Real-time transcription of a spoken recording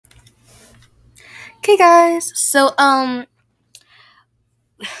Okay, guys. So,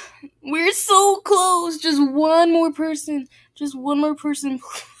 we're so close. Just one more person. Just one more person.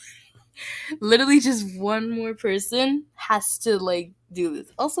 Literally, just one more person has to do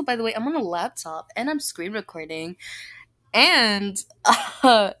this. Also, by the way, I'm on a laptop and I'm screen recording, and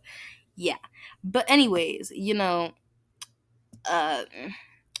uh, yeah. But anyways, uh,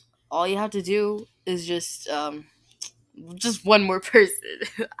 all you have to do is just one more person.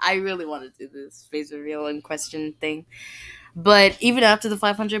 I really want to do this face reveal and question thing. But even after the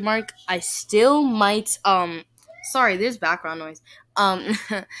 500 mark, I still might sorry, there's background noise. Um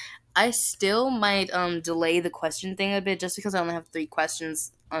I still might delay the question thing a bit just because I only have 3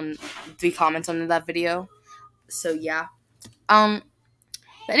 comments on that video. So yeah. Um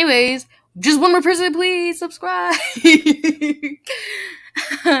anyways, just one more person, please subscribe.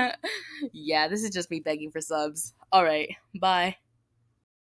 Yeah, this is just me begging for subs. All right. Bye.